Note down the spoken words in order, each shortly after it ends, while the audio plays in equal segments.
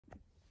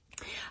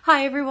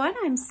Hi everyone,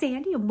 I'm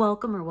Sandy and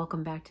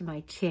welcome back to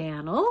my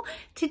channel.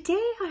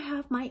 Today I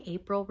have my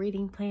April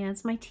reading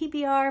plans, my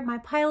TBR, my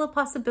pile of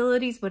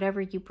possibilities,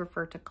 whatever you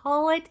prefer to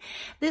call it.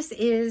 This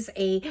is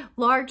a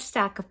large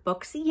stack of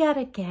books yet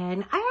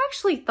again. I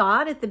actually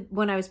thought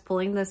when I was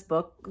pulling this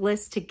book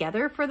list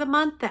together for the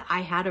month that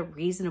I had a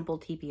reasonable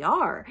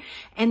TBR.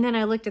 And then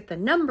I looked at the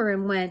number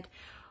and went,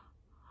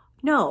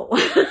 no.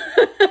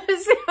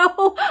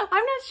 So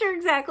I'm not sure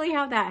exactly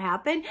how that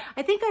happened.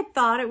 I think I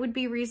thought it would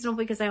be reasonable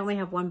because I only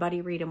have one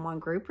buddy read and one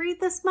group read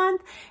this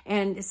month.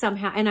 And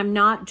I'm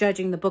not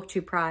judging the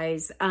BookTube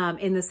prize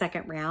in the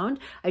second round.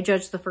 I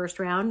judged the first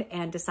round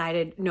and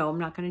decided, no, I'm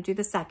not going to do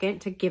the second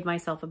to give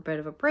myself a bit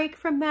of a break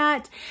from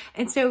that.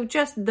 And so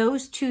just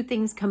those two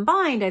things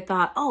combined, I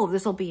thought, oh,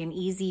 this will be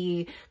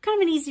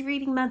kind of an easy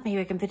reading month. Maybe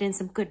I can fit in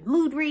some good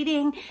mood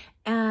reading.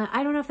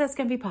 I don't know if that's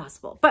going to be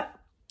possible, but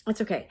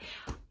it's okay.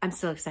 I'm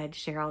still excited to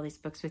share all these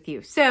books with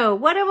you. So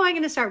what am I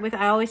going to start with?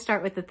 I always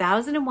start with the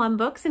 1001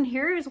 books, and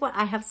here is what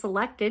I have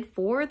selected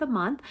for the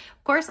month.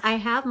 Of course, I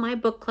have my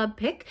book club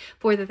pick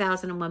for the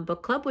 1001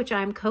 book club, which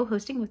I'm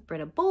co-hosting with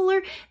Britta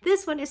Bowler.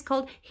 This one is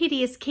called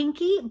Hideous,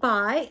 Kinky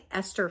by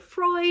Esther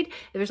Freud.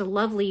 There's a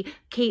lovely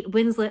Kate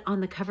Winslet on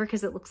the cover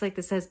because it looks like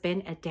this has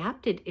been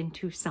adapted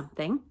into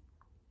something.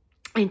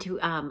 Into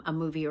a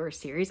movie or a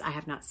series. I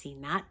have not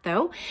seen that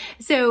though.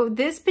 So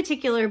this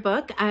particular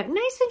book,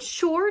 nice and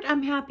short.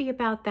 I'm happy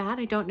about that.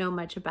 I don't know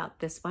much about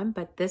this one,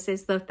 but this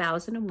is the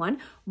 1001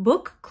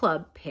 book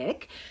club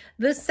pick.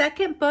 The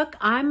second book,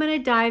 I'm going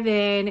to dive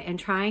in and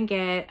try and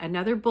get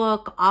another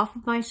book off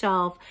of my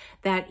shelf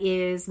that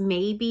is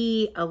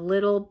maybe a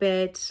little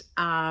bit,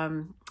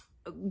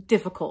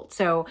 difficult.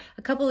 So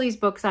a couple of these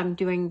books I'm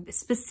doing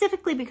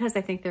specifically because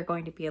I think they're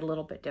going to be a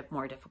little bit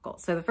more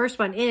difficult. So the first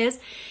one is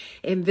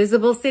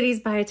Invisible Cities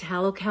by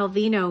Italo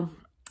Calvino.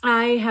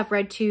 I have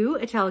read two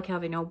Italo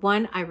Calvino.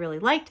 One I really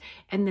liked,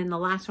 and then the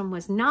last one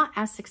was not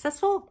as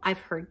successful. I've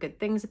heard good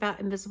things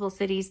about Invisible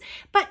Cities,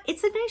 but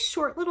it's a nice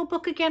short little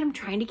book. Again, I'm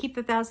trying to keep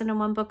the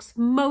 1001 books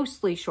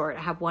mostly short.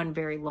 I have one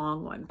very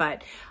long one,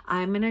 but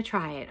I'm going to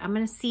try it. I'm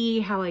going to see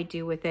how I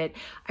do with it.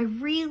 I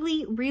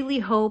really, really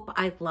hope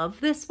I love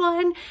this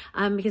one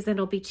because then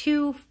it'll be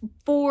two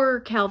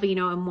for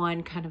Calvino and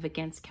one kind of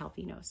against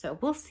Calvino. So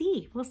we'll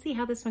see. We'll see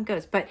how this one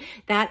goes, but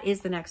that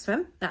is the next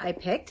one that I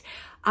picked.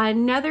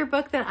 Another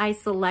book that I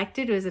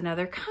selected was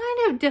another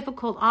kind of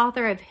difficult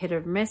author. I've hit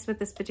or miss with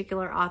this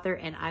particular author,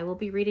 and I will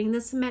be reading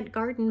The Cement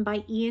Garden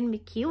by Ian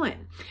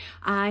McEwan.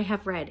 I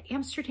have read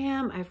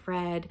Amsterdam. I've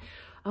read,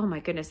 oh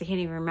my goodness, I can't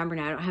even remember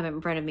now. I don't have it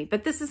in front of me,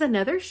 but this is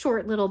another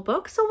short little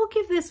book. So we'll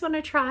give this one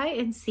a try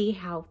and see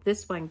how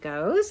this one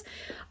goes.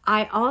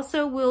 I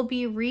also will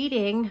be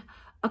reading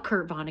a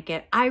Kurt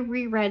Vonnegut. I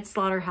reread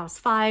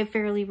Slaughterhouse-Five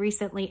fairly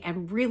recently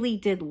and really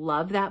did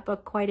love that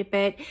book quite a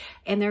bit.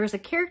 And there was a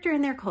character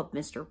in there called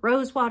Mr.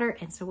 Rosewater.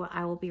 And so what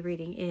I will be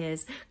reading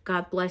is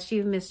God Bless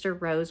You, Mr.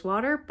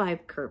 Rosewater by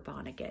Kurt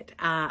Vonnegut.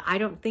 I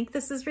don't think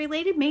this is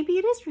related. Maybe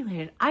it is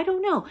related. I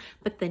don't know.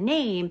 But the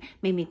name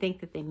made me think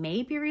that they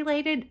may be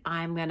related.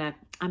 I'm gonna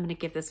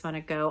give this one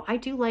a go. I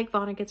do like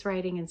Vonnegut's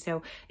writing, and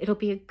so it'll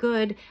be a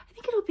good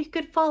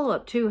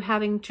follow-up to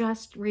having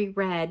just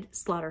reread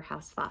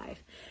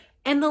Slaughterhouse-Five.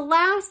 And the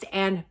last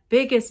and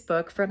biggest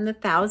book from the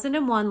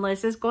 1001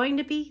 list is going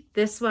to be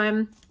this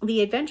one,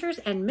 The Adventures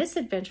and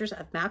Misadventures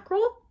of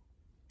Mackerel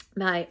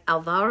by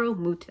Alvaro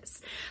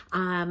Mutis.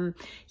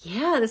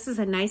 Yeah, this is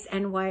a nice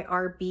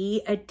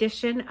NYRB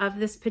edition of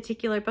this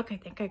particular book. I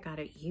think I got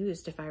it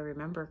used if I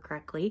remember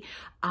correctly.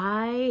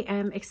 I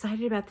am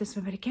excited about this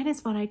one, but again,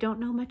 it's one I don't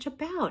know much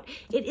about.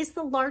 It is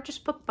the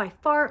largest book by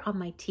far on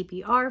my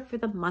TBR for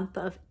the month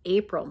of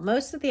April.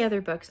 Most of the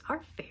other books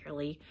are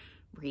fairly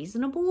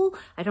reasonable.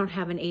 I don't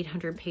have an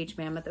 800-page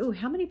mammoth. Oh,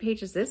 how many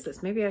pages is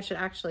this? Maybe I should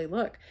actually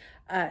look.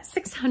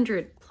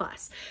 600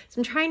 plus. So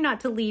I'm trying not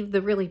to leave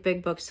the really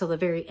big books till the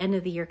very end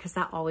of the year because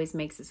that always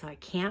makes it so I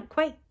can't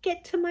quite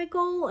get to my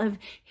goal of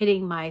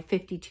hitting my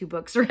 52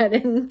 books read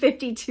in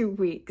 52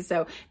 weeks.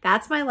 So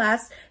that's my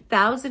last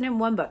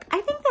 1001 book.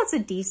 I think that's a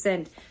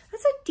decent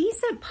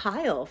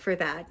pile for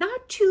that.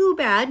 Not too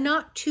bad,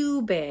 not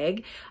too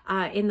big.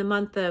 In the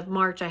month of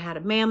March, I had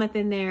a mammoth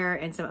in there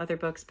and some other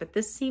books, but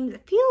this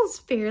feels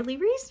fairly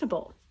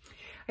reasonable.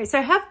 All right, so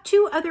I have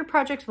two other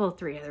projects, well,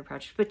 three other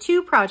projects, but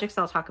two projects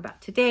I'll talk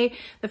about today.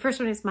 The first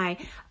one is my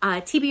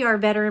TBR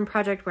veteran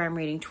project where I'm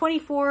reading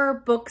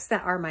 24 books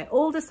that are my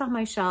oldest on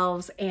my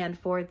shelves. And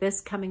for this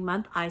coming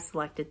month, I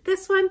selected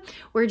this one,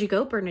 Where'd You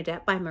Go,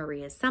 Bernadette by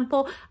Maria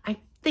Semple. I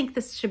think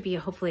this should be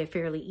hopefully a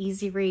fairly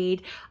easy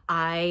read.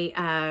 I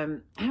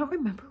don't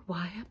remember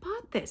why I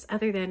bought this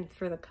other than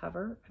for the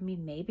cover. I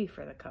mean, maybe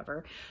for the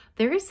cover.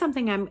 There is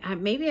something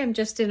maybe I'm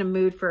just in a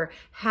mood for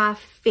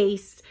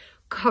half-faced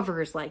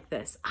covers like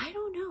this. I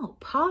don't know.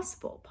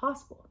 Possible.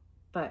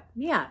 But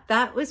yeah,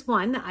 that was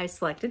one that I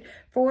selected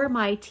for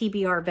my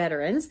TBR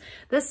veterans.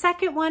 The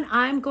second one,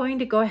 I'm going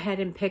to go ahead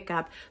and pick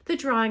up The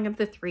Drawing of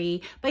the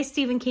Three by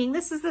Stephen King.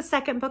 This is the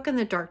second book in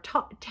the Dark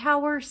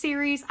Tower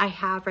series. I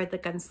have read The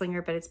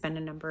Gunslinger, but it's been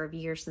a number of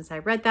years since I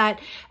read that.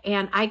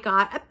 And I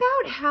got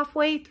about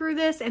halfway through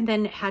this and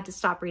then had to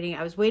stop reading.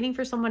 I was waiting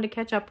for someone to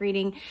catch up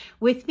reading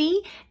with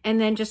me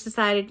and then just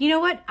decided, you know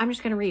what, I'm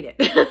just going to read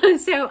it.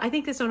 So I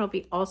think this one will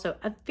be also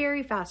a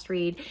very fast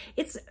read.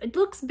 It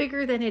looks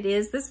bigger than it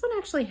is. This one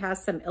actually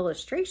has some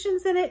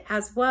illustrations in it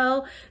as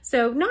well.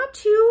 So not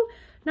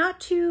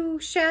too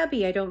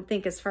shabby, I don't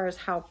think, as far as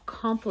how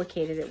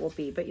complicated it will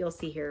be, but you'll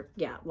see here,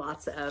 yeah,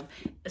 lots of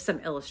some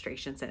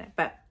illustrations in it.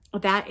 But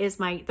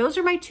those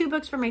are my two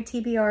books for my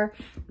TBR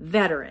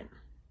veteran.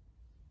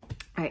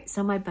 All right,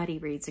 so my buddy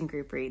reads and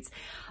group reads.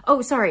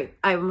 Oh, sorry,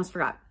 I almost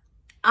forgot.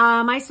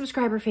 My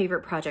subscriber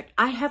favorite project.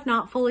 I have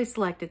not fully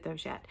selected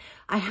those yet.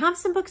 I have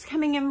some books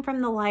coming in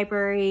from the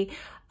library,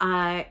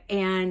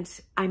 and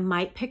I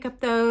might pick up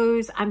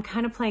those. I'm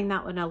kind of playing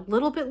that one a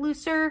little bit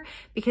looser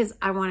because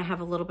I want to have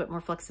a little bit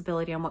more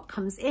flexibility on what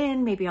comes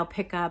in. Maybe I'll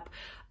pick up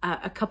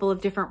a couple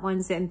of different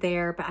ones in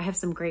there, but I have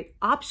some great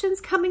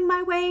options coming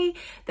my way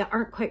that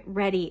aren't quite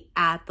ready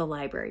at the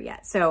library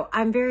yet. So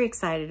I'm very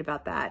excited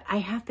about that. I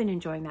have been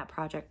enjoying that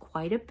project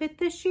quite a bit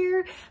this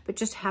year, but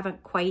just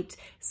haven't quite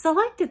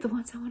selected the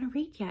ones I want to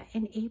read yet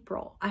in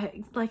April.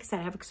 Like I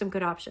said, I have some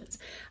good options.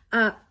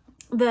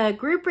 The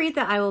group read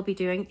that I will be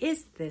doing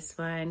is this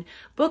one,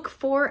 Book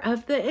 4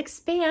 of The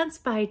Expanse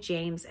by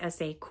James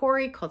S.A.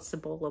 Corey, called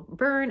Cibola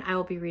Burn. I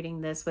will be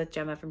reading this with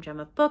Gemma from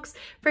Gemma Books,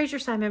 Fraser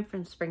Simon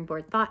from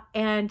Springboard Thought,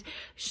 and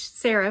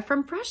Sarah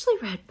from Freshly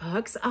Read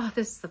Books. Oh,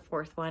 this is the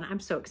fourth one.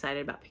 I'm so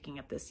excited about picking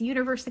up this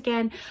universe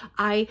again.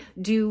 I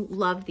do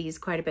love these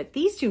quite a bit.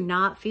 These do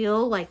not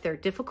feel like they're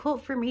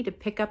difficult for me to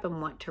pick up and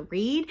want to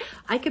read.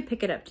 I could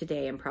pick it up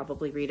today and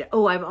probably read it.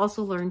 Oh, I've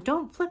also learned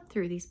don't flip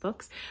through these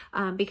books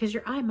because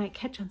your eye might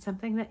catch on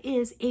something that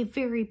is a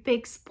very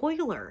big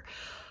spoiler.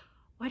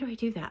 Why do I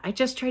do that? I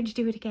just tried to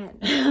do it again.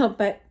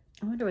 But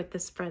I wonder what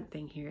this front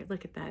thing here,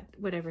 look at that,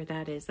 whatever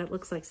that is. That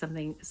looks like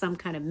something, some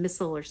kind of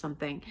missile or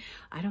something.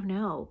 I don't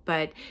know.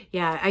 But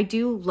yeah, I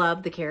do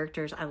love the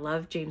characters. I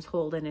love James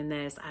Holden in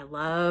this. I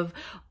love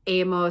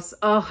Amos.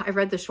 Oh, I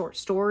read the short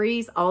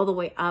stories all the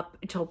way up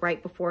until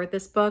right before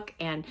this book.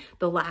 And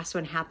the last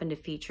one happened to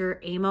feature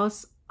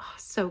Amos. Oh,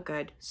 so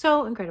good.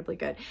 So incredibly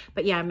good.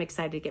 But yeah, I'm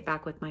excited to get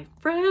back with my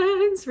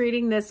friends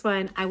reading this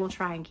one. I will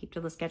try and keep to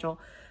the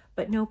schedule,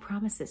 but no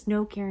promises,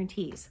 no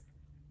guarantees.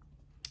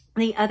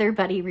 The other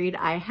buddy read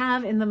I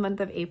have in the month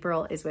of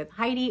April is with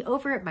Heidi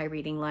over at My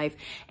Reading Life,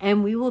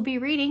 and we will be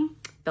reading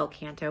Bel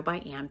Canto by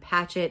Ann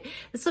Patchett.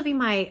 This will be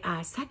my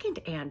second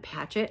Ann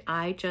Patchett.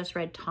 I just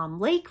read Tom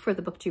Lake for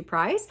the Book 2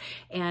 prize,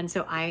 and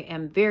so I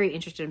am very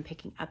interested in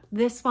picking up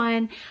this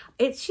one.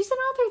 She's an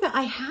author that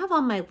I have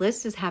on my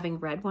list as having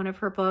read one of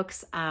her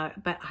books,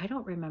 but I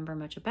don't remember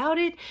much about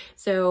it,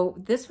 so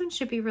this one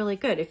should be really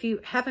good. If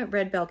you haven't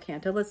read Bel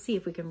Canto, let's see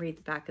if we can read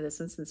the back of this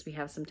one since we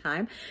have some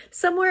time.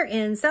 Somewhere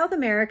in South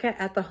America,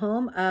 at the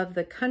home of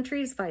the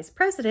country's vice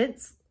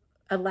presidents,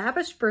 a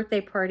lavish birthday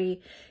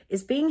party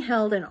is being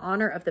held in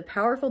honor of the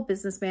powerful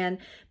businessman,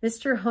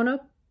 Mr.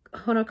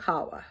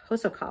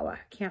 Hosokawa.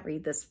 Can't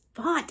read this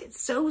font. It's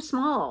so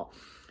small.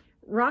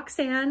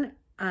 Roxanne,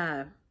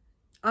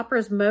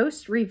 opera's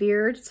most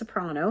revered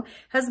soprano,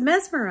 has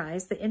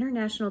mesmerized the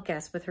international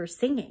guests with her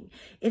singing.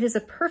 It is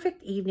a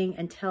perfect evening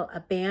until a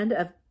band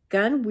of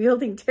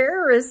gun-wielding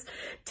terrorists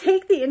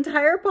take the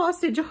entire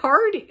party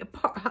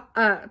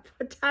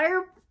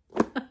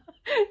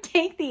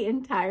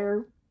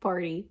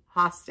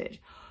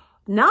hostage.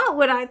 Not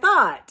what I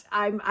thought.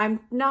 I'm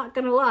not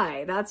gonna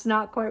lie. That's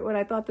not quite what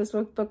I thought this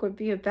book would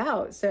be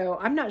about. So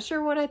I'm not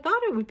sure what I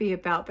thought it would be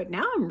about, but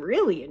now I'm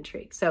really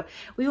intrigued. So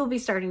we will be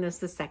starting this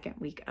the second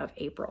week of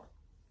April.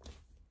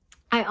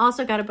 I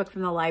also got a book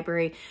from the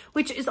library,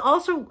 which is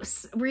also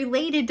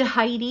related to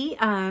Heidi.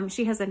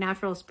 She has a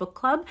Naturalist book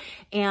club,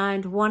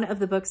 and one of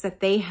the books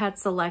that they had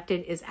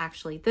selected is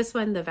actually this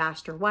one, The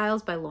Vaster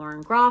Wilds by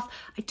Lauren Groff.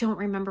 I don't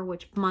remember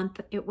which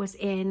month it was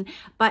in,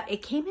 but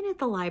it came in at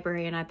the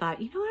library, and I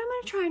thought, you know what, I'm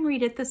going to try and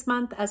read it this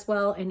month as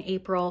well in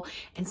April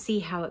and see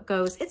how it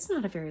goes. It's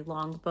not a very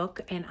long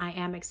book, and I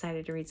am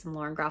excited to read some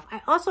Lauren Groff.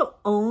 I also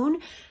own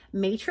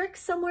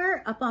Matrix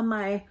somewhere up on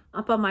my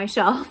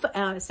shelf,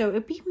 so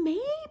it'd be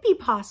maybe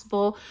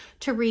possible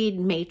to read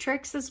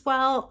Matrix as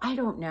well. I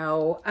don't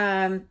know.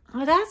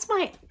 Well, that's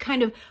my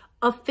kind of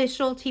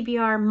official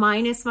TBR,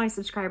 minus my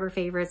subscriber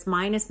favorites,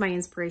 minus my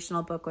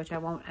inspirational book, which I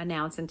won't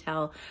announce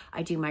until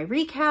I do my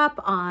recap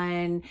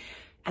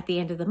at the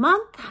end of the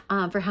month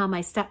for how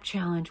my step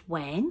challenge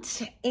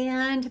went.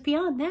 And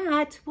beyond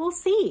that, we'll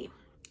see.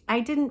 I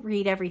didn't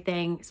read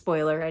everything,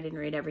 spoiler, I didn't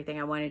read everything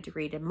I wanted to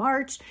read in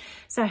March.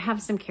 So I have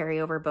some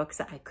carryover books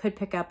that I could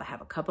pick up. I have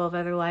a couple of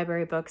other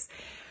library books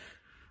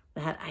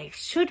that I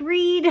should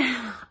read.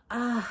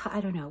 I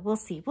don't know. We'll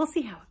see. We'll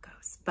see how it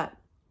goes. But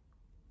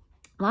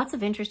Lots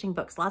of interesting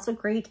books, lots of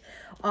great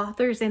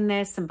authors in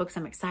this, some books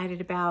I'm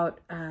excited about,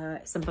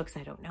 some books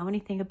I don't know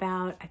anything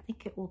about. I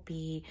think it will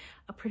be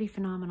a pretty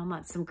phenomenal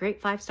month. Some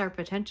great 5-star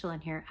potential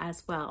in here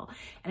as well.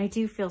 And I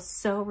do feel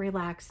so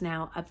relaxed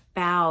now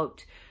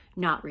about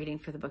not reading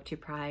for the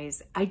BookTube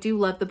prize. I do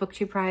love the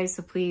BookTube prize,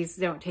 so please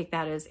don't take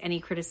that as any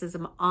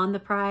criticism on the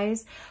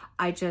prize.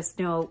 I just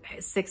know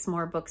 6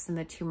 more books in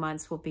the 2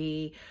 months will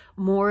be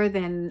more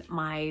than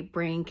my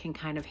brain can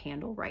kind of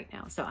handle right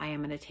now. So I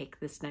am going to take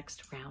this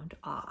next round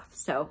off.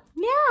 So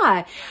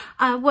yeah,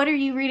 what are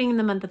you reading in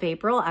the month of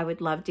April? I would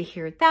love to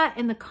hear that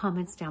in the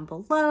comments down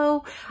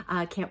below.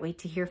 Can't wait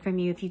to hear from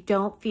you. If you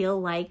don't feel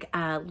like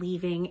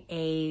leaving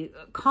a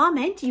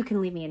comment, you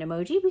can leave me an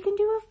emoji. We can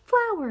do a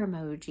flower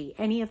emoji,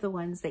 any of the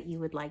ones that you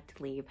would like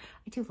to leave.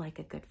 I do like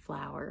a good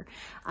flower.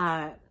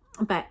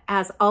 But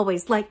as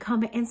always, like,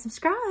 comment, and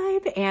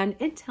subscribe. And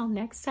until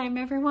next time,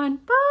 everyone,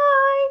 bye.